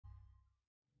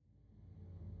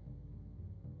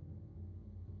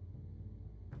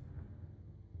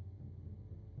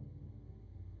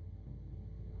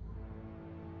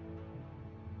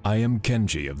I am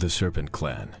Kenji of the Serpent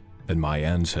clan, and my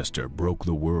ancestor broke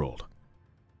the world.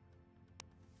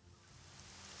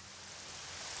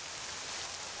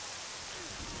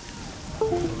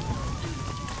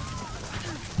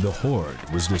 The Horde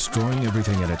was destroying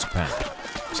everything in its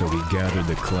path, so he gathered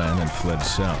the clan and fled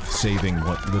south, saving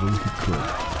what little he could.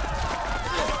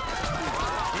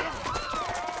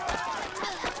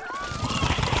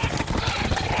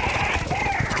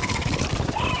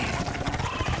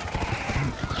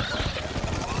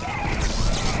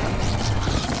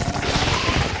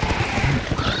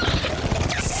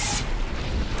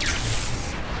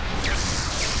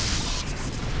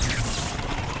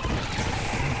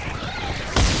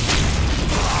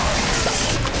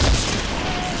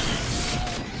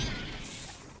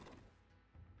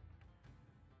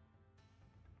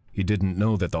 He didn't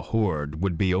know that the Horde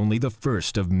would be only the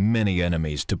first of many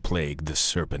enemies to plague the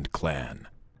Serpent clan.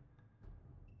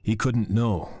 He couldn't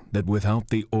know that without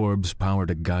the orb's power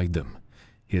to guide them,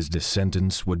 his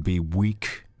descendants would be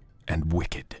weak and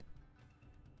wicked.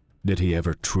 Did he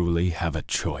ever truly have a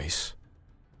choice?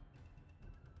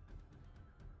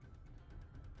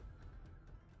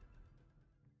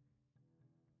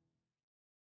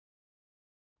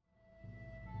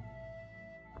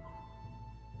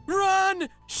 Run!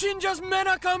 Shinja's men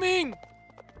are coming!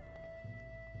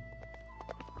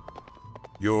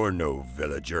 You're no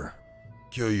villager.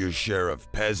 Kill your share of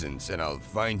peasants and I'll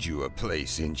find you a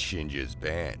place in Shinja's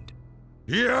band.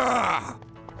 Yeah!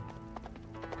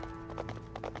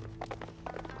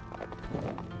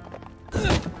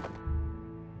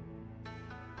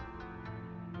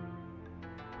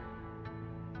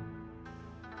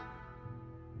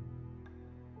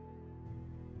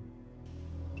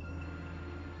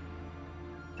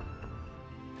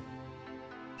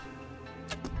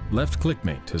 Left-click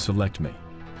me to select me.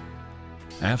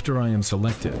 After I am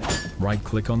selected,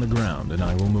 right-click on the ground and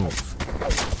I will move.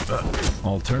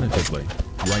 Alternatively,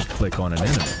 right-click on an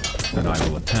enemy and I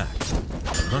will attack.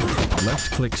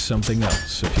 Left-click something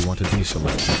else if you want to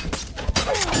deselect.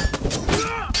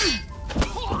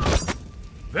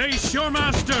 Face your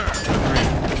master!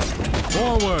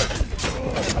 Forward!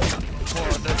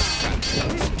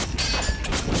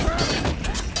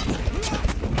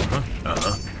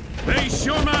 Face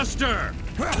your master!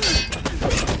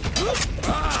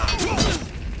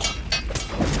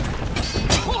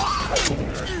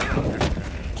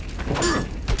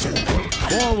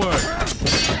 Forward!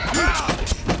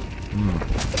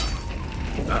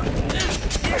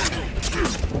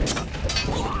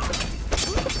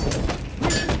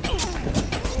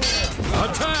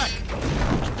 Attack!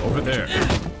 Over there.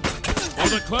 For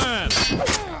the clan!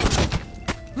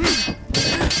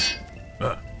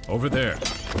 Over there.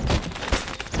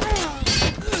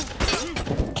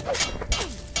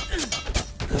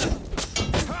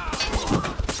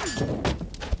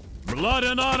 Blood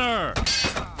and honor!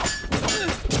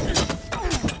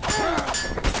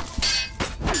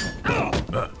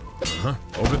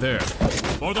 Over there.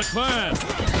 For the clan!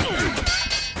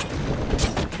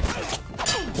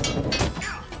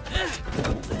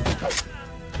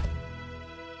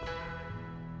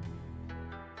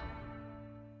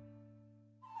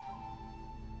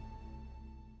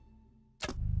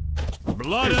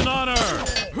 Blood and honor!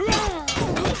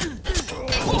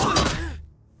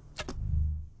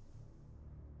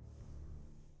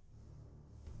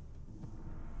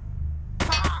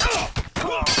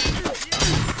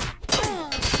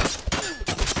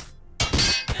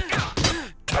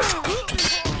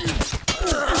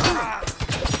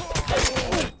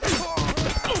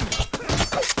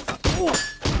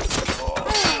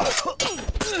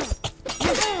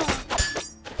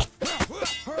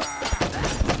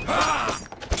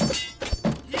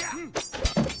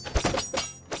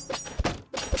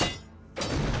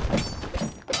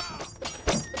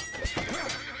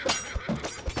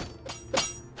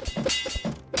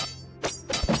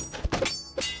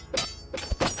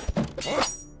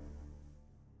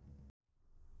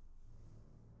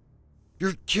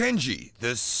 You're Kenji,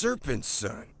 the Serpent's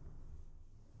son.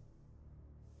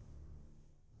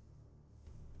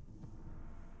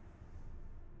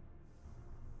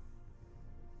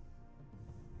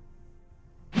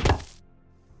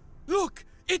 Look!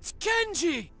 It's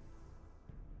Kenji!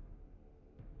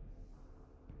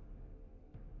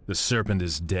 The Serpent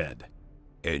is dead.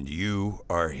 And you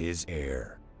are his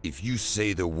heir. If you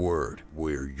say the word,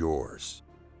 we're yours.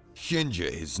 Shinja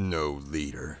is no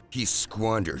leader. He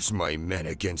squanders my men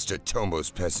against Otomo's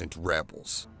peasant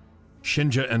rebels.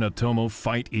 Shinja and Otomo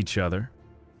fight each other?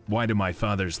 Why do my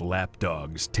father's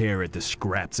lapdogs tear at the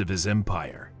scraps of his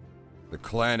empire? The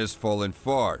clan has fallen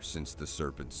far since the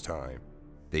Serpent's time.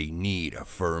 They need a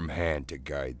firm hand to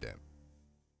guide them.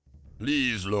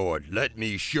 Please, Lord, let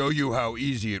me show you how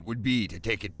easy it would be to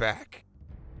take it back.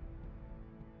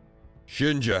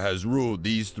 Shinja has ruled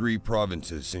these 3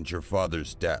 provinces since your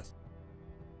father's death.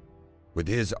 With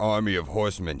his army of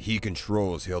horsemen, he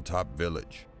controls Hilltop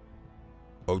Village.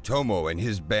 Otomo and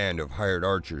his band of hired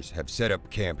archers have set up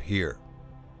camp here.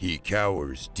 He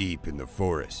cowers deep in the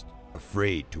forest,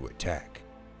 afraid to attack.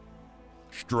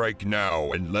 Strike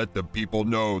now and let the people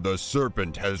know the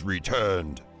Serpent has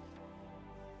returned.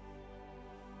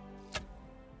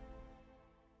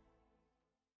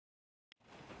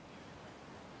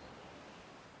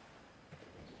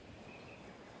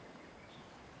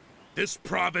 This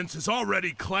province is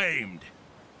already claimed.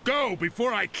 Go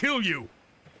before I kill you!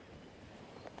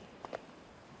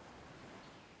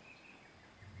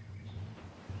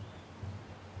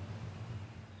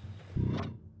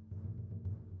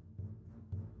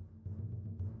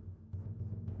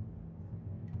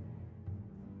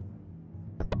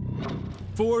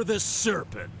 For the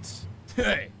Serpent.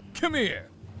 Hey, come here.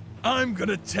 I'm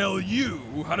gonna tell you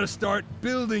how to start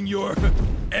building your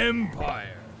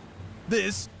empire.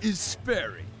 This is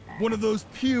Sperry, one of those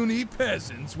puny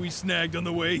peasants we snagged on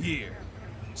the way here.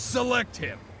 Select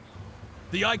him.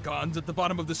 The icons at the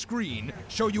bottom of the screen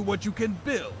show you what you can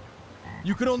build.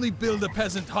 You can only build a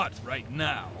peasant hut right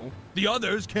now. The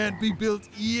others can't be built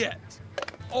yet.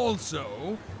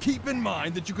 Also, keep in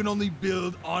mind that you can only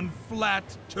build on flat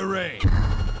terrain.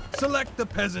 Select the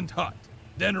peasant hut,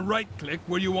 then right-click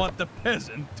where you want the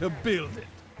peasant to build it.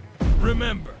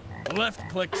 Remember,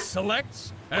 left-click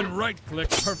selects, and right-click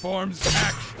performs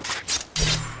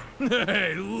action.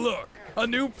 Hey, look, a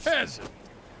new peasant.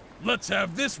 Let's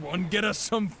have this one get us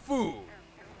some food.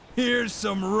 Here's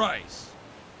some rice.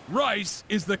 Rice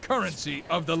is the currency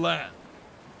of the land.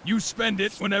 You spend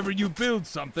it whenever you build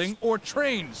something or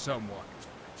train someone.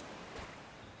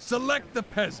 Select the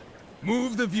peasant,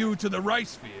 move the view to the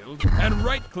rice field, and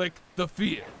right-click the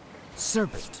field.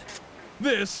 Serpent.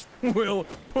 This will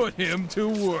put him to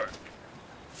work.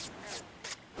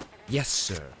 Yes,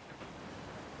 sir.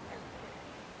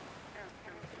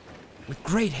 With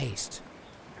great haste.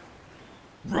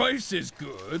 Rice is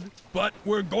good, but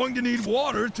we're going to need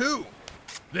water too.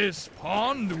 This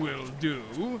pond will do.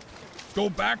 Go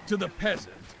back to the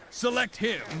peasant, select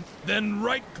him, then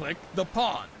right-click the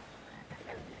pond.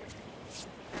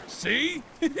 See?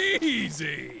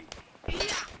 Easy!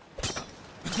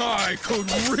 I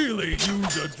could really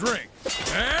use a drink.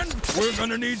 And we're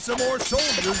gonna need some more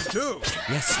soldiers too.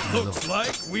 Yes, my Looks lord.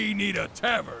 like we need a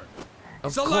tavern.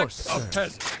 Of Select course, a sir.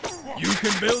 peasant. You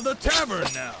can build a tavern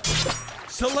now.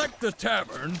 Select the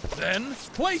tavern, then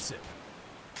place it.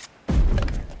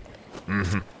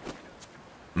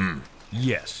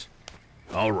 Yes.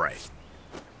 All right.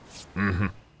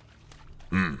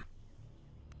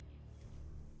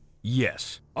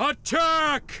 Yes.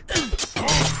 Attack!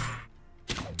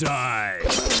 Die.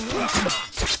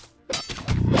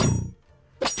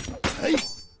 Hey!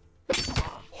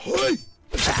 Hey!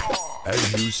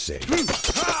 As you say.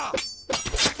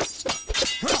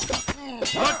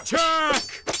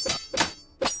 Attack!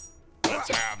 Let's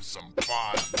have some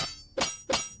fun.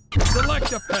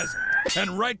 Select a peasant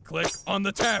and right-click on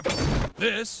the tavern.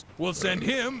 This will send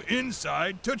him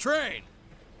inside to train.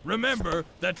 Remember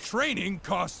that training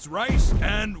costs rice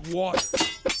and water.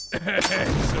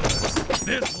 Excellent.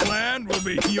 This land will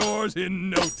be yours in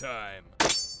no time.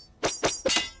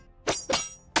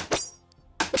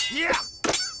 Yeah!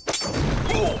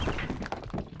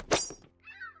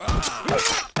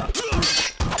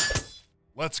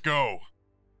 Let's go.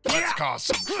 Let's cause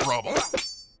some trouble.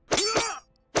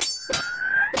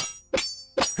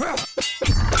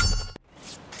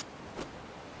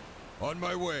 On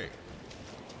my way.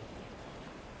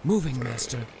 Moving,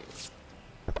 master.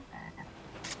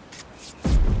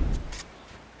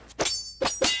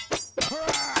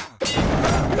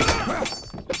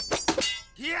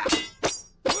 Yeah!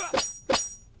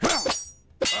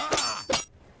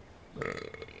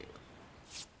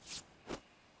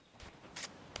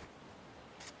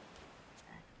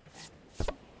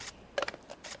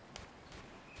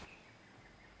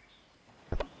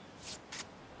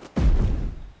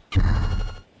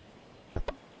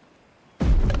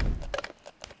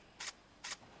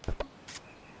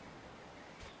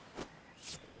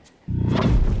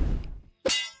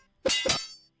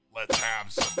 Let's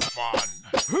have some fun.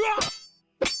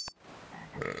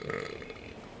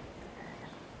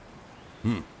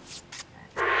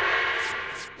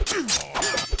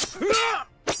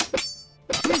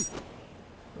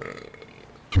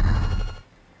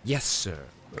 Yes, sir.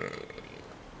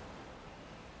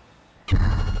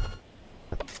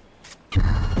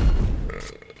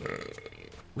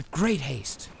 With great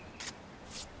haste.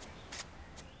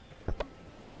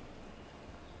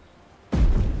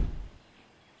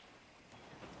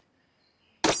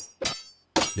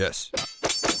 Yes.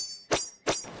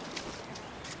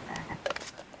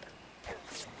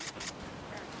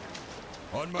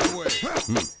 On my way.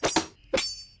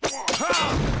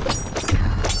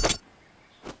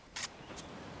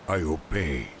 I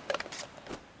obey.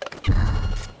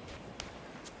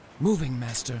 Moving,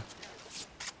 Master.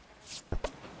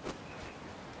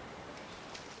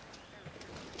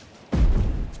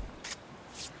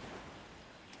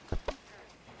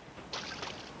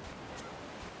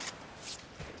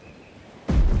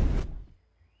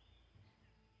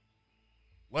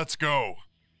 Let's go.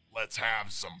 Let's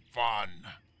have some fun.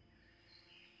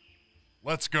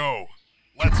 Let's go.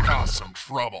 Let's cause some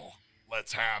trouble.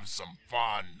 Let's have some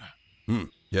fun.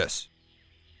 Yes.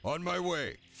 On my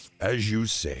way. As you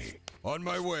say. On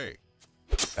my way.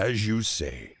 As you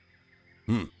say.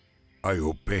 I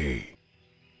obey.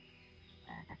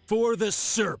 For the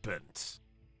Serpent.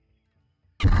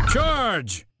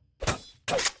 Charge!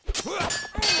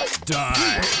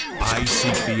 Die! I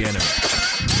seek the enemy.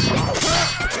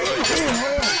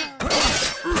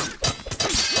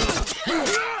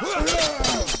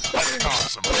 Let's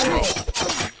cause some trouble.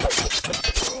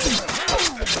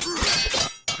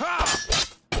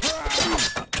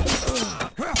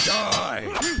 Die!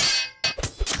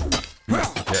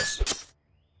 Yes.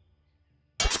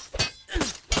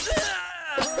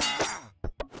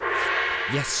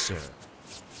 Yes, sir.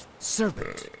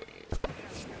 Serpent.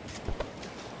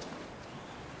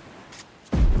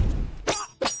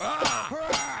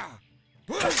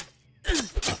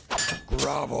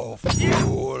 Grovel,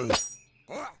 fool!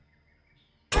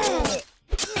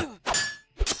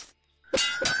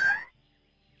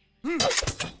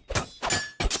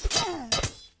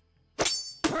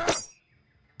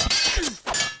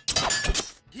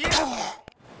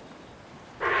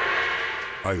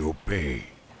 I obey.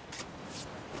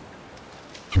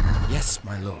 Yes,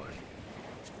 my lord.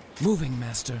 Moving,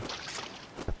 Master.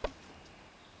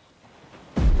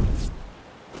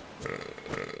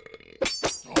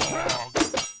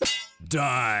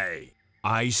 Die!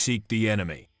 I seek the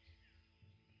enemy.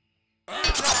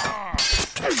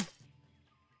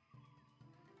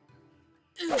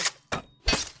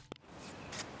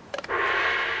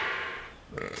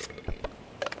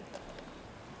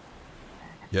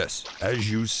 Yes,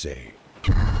 as you say.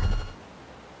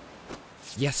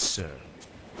 Yes, sir.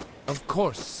 Of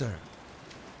course, sir.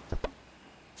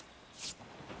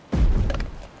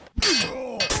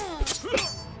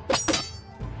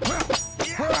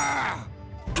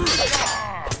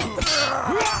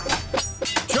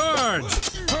 Charge!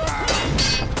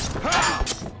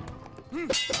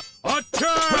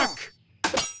 Attack!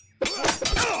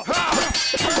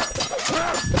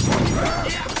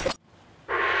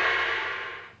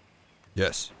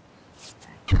 Yes.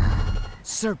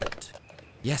 Serpent.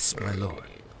 Yes, my lord.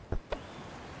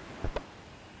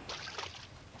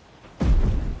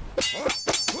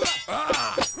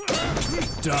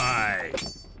 Die!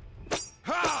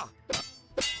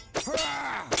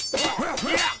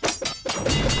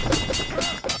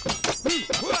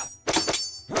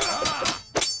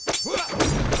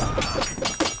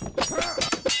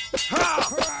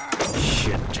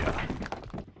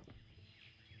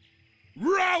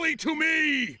 Rally to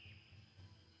me!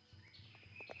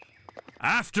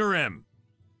 After him!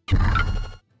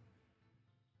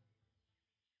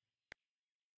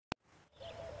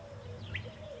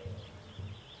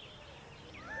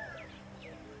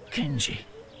 Kenji,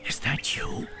 is that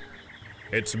you?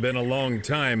 It's been a long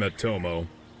time, Atomo.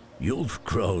 You've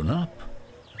grown up.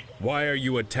 Why are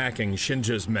you attacking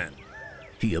Shinja's men?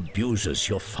 He abuses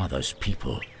your father's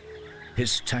people.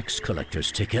 His tax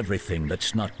collectors take everything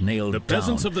that's not nailed down. The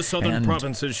peasants of the southern and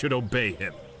provinces should obey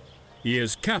him. He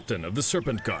is captain of the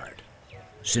Serpent Guard.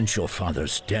 Since your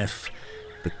father's death,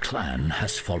 the clan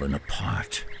has fallen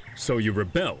apart. So you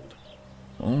rebelled?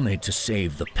 Only to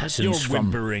save the Your peasants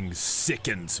from... whimpering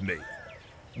sickens me.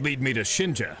 Lead me to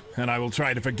Shinja, and I will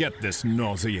try to forget this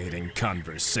nauseating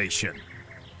conversation.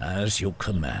 As you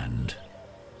command.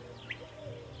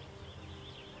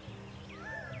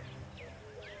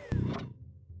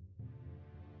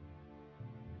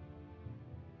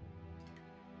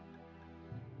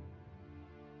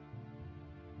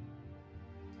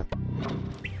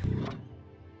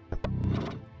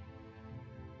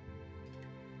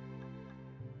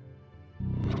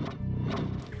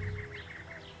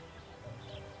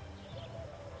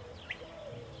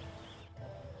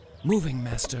 Moving,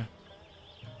 Master.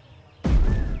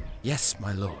 Yes,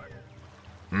 my lord.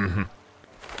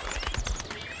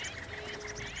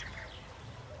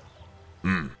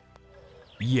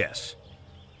 Yes.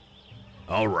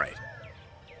 All right.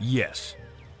 Yes.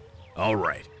 All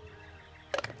right.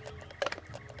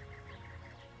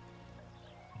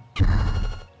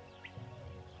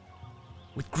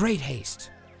 With great haste.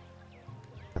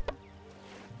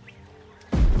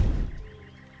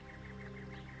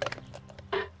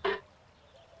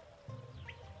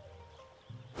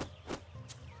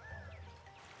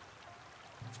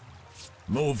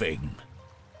 Moving.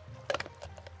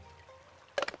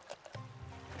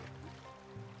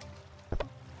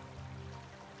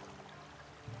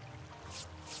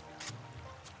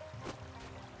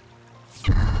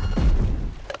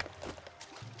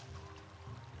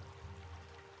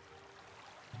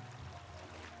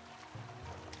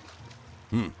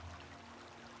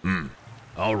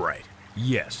 All right.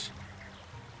 Yes.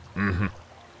 Mm-hmm.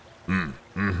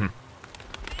 Mm-hmm.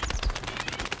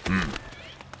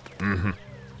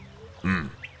 Mm-hmm.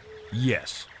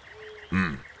 Yes.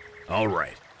 All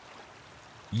right.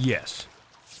 Yes.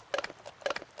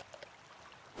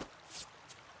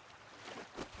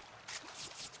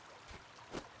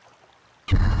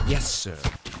 Yes, sir.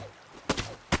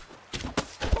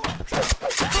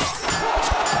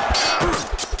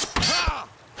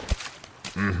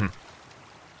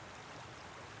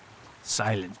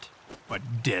 Silent, but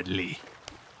deadly.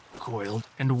 Coiled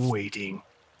and waiting.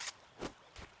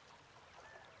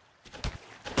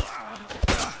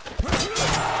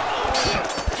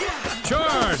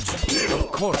 Charge!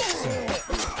 Of course, sir.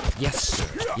 Yes, sir.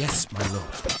 Yes, my lord.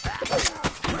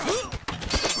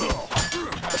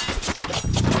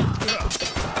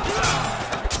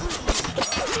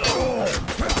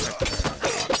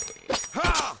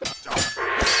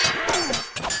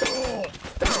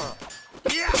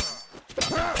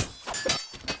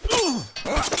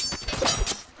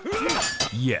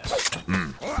 Yes.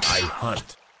 I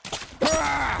hunt.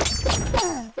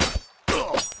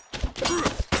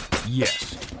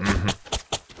 Yes.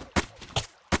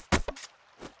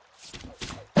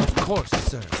 Of course,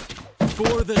 sir.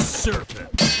 For the Serpent.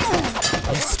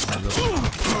 Yes, my lord.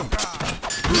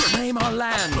 Reclaim our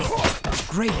land.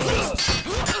 Great haste.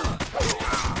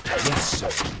 Yes,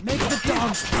 sir. Make the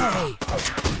dogs pay.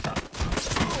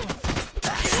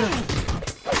 Sir.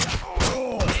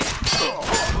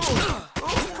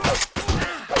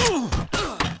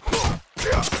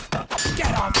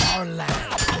 Get off our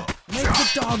land. Make the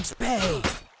dogs pay.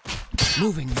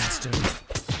 Moving, master.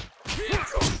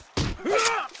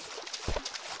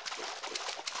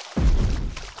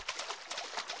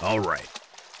 All right.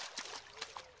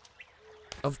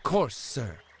 Of course,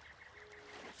 sir.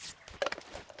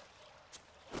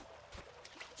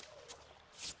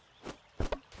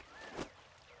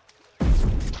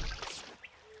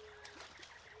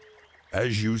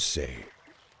 As you say.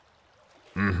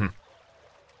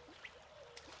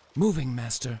 Moving,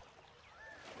 master.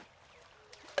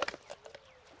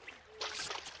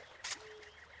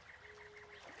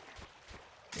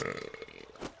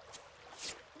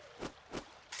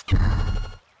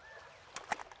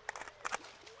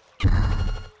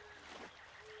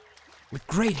 With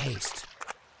great haste.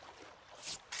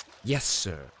 Yes,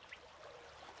 sir.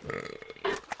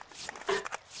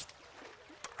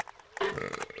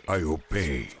 I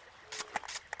obey.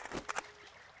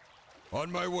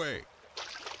 On my way.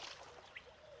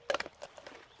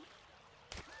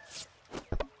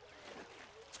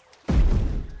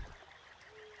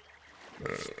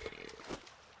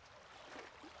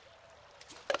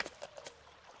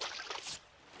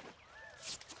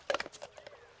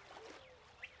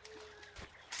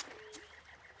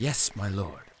 Yes, my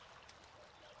lord.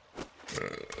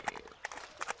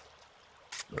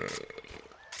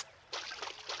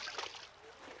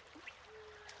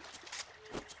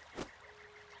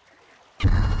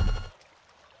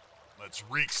 Let's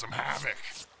wreak some havoc.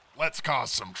 Let's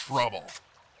cause some trouble.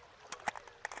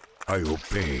 I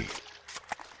obey.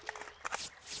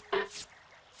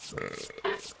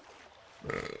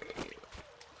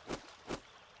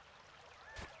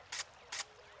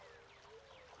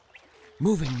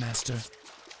 Moving, master.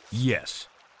 Yes.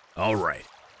 All right.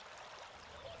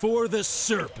 For the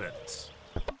Serpent.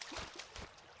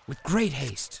 With great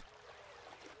haste.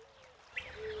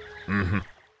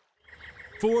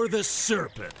 For the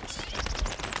Serpent.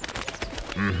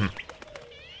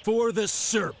 For the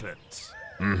Serpent.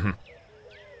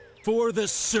 For the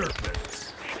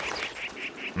Serpent.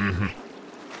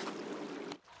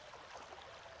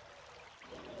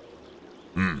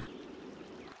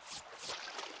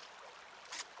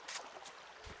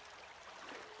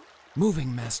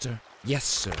 Moving, master. Yes,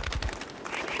 sir.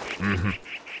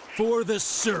 For the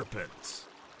Serpent.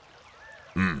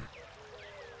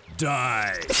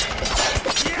 Die.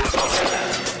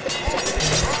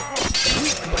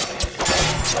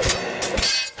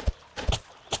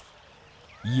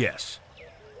 Yes.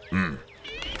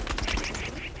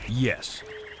 Yes.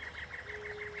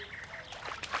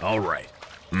 All right.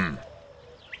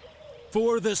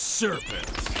 For the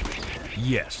Serpent.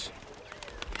 Yes.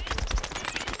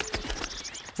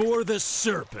 For the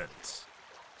Serpent.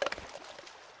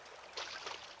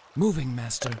 Moving,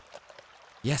 Master.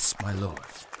 Yes, my lord.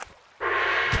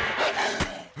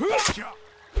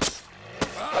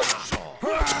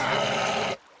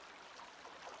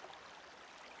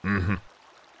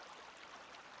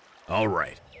 All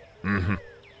right.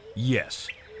 Yes.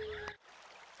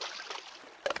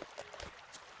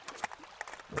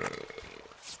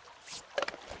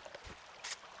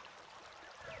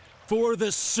 For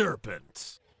the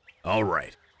Serpent. All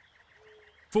right.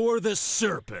 For the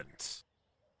Serpent.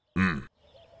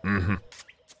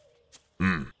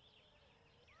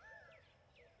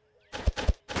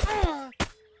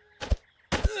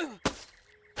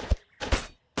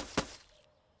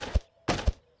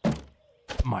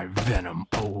 My venom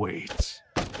awaits.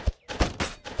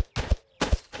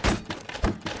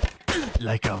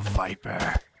 Like a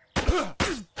viper.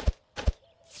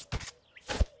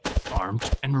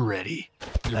 Armed and ready,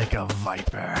 like a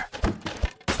viper.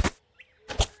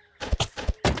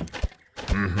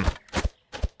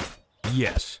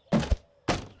 Yes.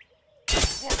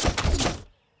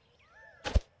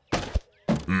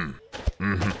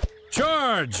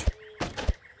 Charge!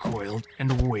 Coiled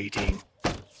and waiting.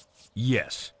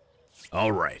 Yes.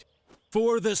 All right.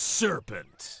 For the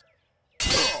Serpent.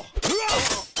 Have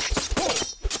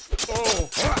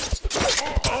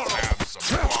some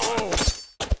fun.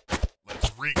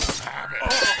 Let's wreak some havoc.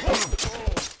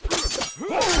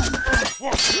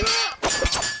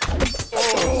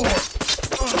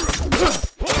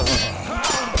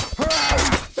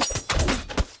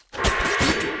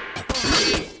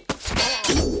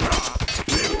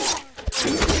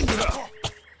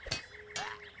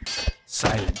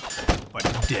 Silent, but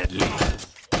deadly.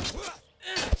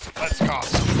 Let's cause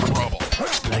some trouble.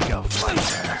 Like a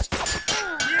viper.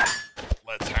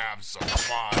 Let's have some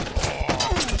fun.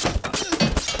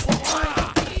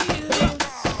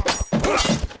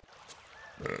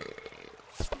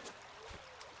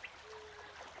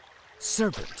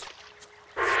 Serpent.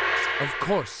 Of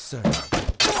course, sir.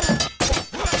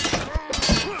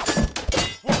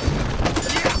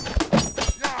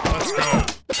 Let's go.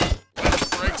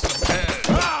 Let's break some heads.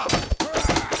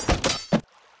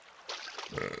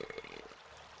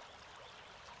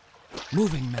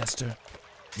 Moving, Master.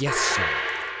 Yes, sir.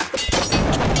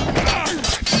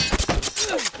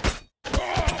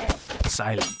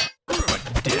 Silent, but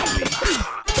deadly.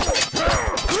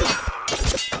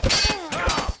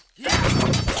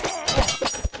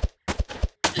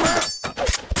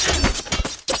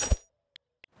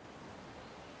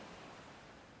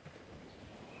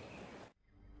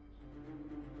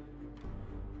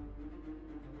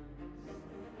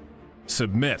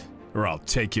 Submit, or I'll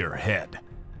take your head.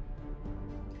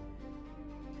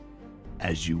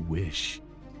 As you wish.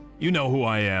 You know who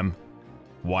I am.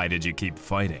 Why did you keep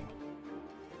fighting?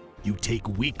 You take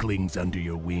weaklings under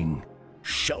your wing.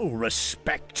 Show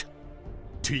respect.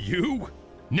 To you?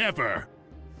 Never!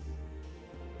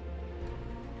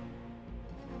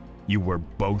 You were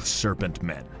both Serpent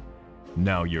men.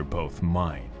 Now you're both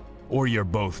mine. Or you're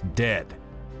both dead.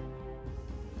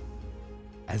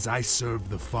 As I serve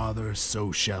the Father,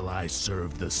 so shall I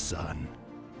serve the Son.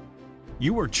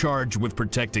 You were charged with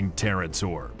protecting Terran's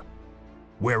orb.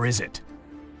 Where is it?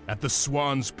 At the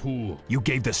Swan's Pool. You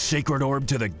gave the sacred orb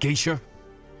to the geisha?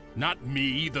 Not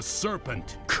me, the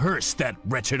Serpent. Curse that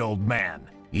wretched old man!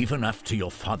 Even after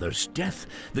your father's death,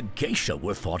 the geisha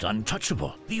were thought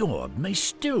untouchable. The orb may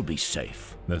still be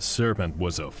safe. The Serpent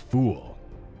was a fool.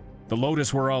 The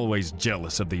Lotus were always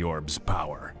jealous of the orb's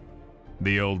power.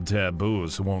 The old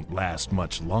taboos won't last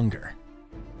much longer.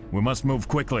 We must move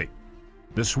quickly.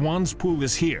 The Swan's Pool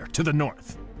is here, to the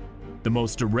north. The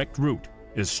most direct route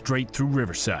is straight through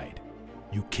Riverside.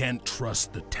 You can't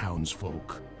trust the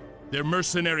townsfolk. They're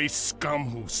mercenary scum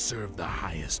who serve the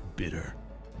highest bidder.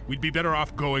 We'd be better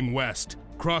off going west,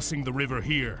 crossing the river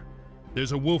here.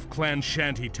 There's a Wolf Clan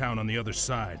shanty town on the other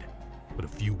side. But a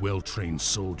few well-trained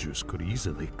soldiers could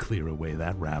easily clear away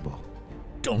that rabble.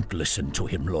 Don't listen to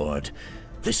him, Lord.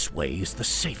 This way is the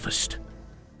safest.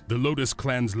 The Lotus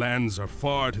Clan's lands are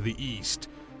far to the east,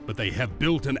 but they have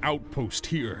built an outpost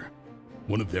here.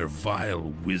 One of their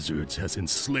vile wizards has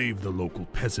enslaved the local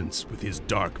peasants with his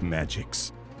dark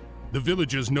magics. The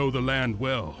villagers know the land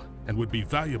well and would be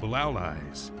valuable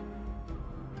allies.